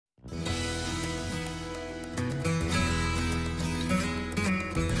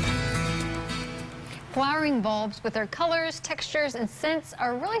Flowering bulbs with their colors, textures, and scents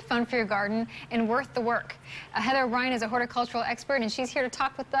are really fun for your garden and worth the work. Heather Ryan is a horticultural expert, and she's here to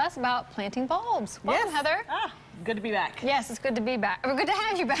talk with us about planting bulbs. Welcome, yes. Heather. Good to be back. Yes, it's good to be back. Or good to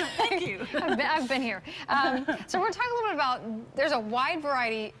have you back. Thank you. I've been here. So we're talking a little bit about, there's a wide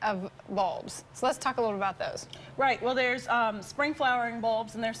variety of bulbs. So let's talk a little bit about those. Right. Well, there's spring flowering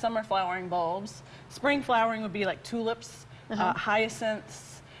bulbs and there's summer flowering bulbs. Spring flowering would be like tulips,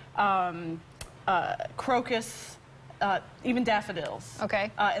 hyacinths, crocus, even daffodils. Okay.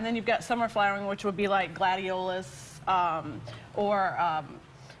 And then you've got summer flowering, which would be like gladiolus or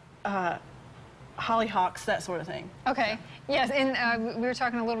hollyhocks, that sort of thing. Okay. Yes, and we were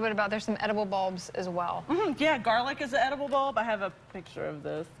talking a little bit about there's some edible bulbs as well. Yeah, garlic is an edible bulb. I have a picture of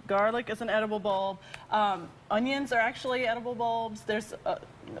this. Garlic is an edible bulb. Onions are actually edible bulbs. There's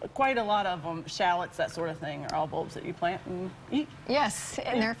quite a lot of them. Shallots, that sort of thing, are all bulbs that you plant and eat. Yes,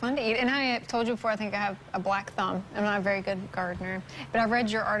 and they're fun to eat. And I told you before, I think I have a black thumb. I'm not a very good gardener. But I read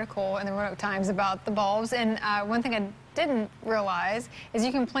your article in the Roanoke Times about the bulbs, and one thing I didn't realize is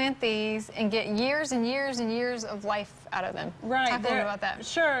you can plant these and get years and years and years of life out of them. Right. Talk a little bit about that.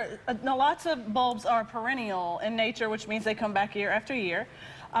 Sure. Now, lots of bulbs are perennial in nature, which means they come back year after year.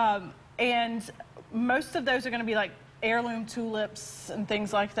 And most of those are going to be like heirloom tulips and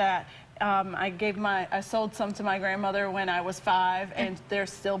things like that. I sold some to my grandmother when I was 5, and they're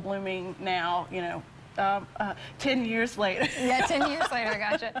still blooming now, you know, 10 years later. Yeah, 10 years later,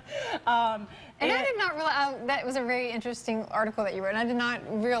 gotcha. And I did not realize, that was a very interesting article that you wrote, and I did not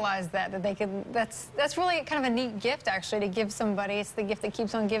realize that they could, that's really kind of a neat gift, actually, to give somebody. It's the gift that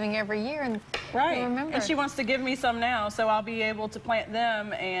keeps on giving every year, and right. Remember. And she wants to give me some now, so I'll be able to plant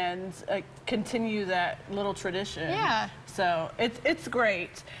them and continue that little tradition. Yeah. So it's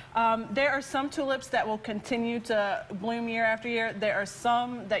great. There are some tulips that will continue to bloom year after year. There are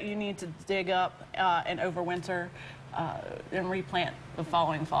some that you need to dig up and overwinter and replant the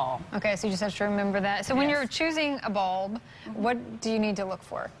following fall. Okay, so you just have to remember that. So when you're choosing a bulb, what do you need to look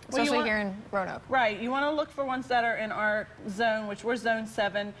for, especially here in Roanoke? Right, you want to look for ones that are in our zone, which we're zone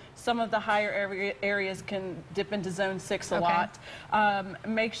 7. Some of the higher areas can dip into zone 6 a lot.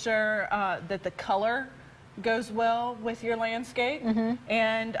 Make sure that the color goes well with your landscape.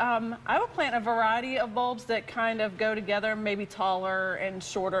 And I would plant a variety of bulbs that kind of go together, maybe taller and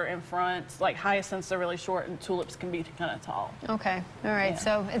shorter in front. Like hyacinths are really short and tulips can be kind of tall. Okay, all right. Yeah.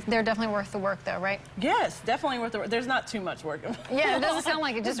 So they're definitely worth the work though, right? Yes, definitely worth the work. There's not too much work. Yeah, it doesn't sound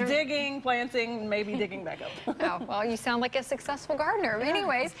like it. Just digging, planting, maybe digging back up. Oh, well, you sound like a successful gardener. Yeah.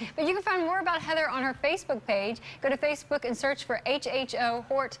 Anyways, but you can find more about Heather on her Facebook page. Go to Facebook and search for HHO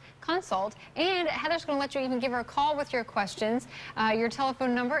Hort Consult, and Heather's going to let you even give her a call with your questions. Your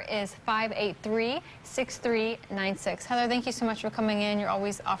telephone number is 583-6396. Heather, thank you so much for coming in. You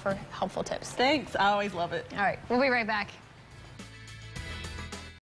always offer helpful tips. Thanks. I always love it. All right. We'll be right back.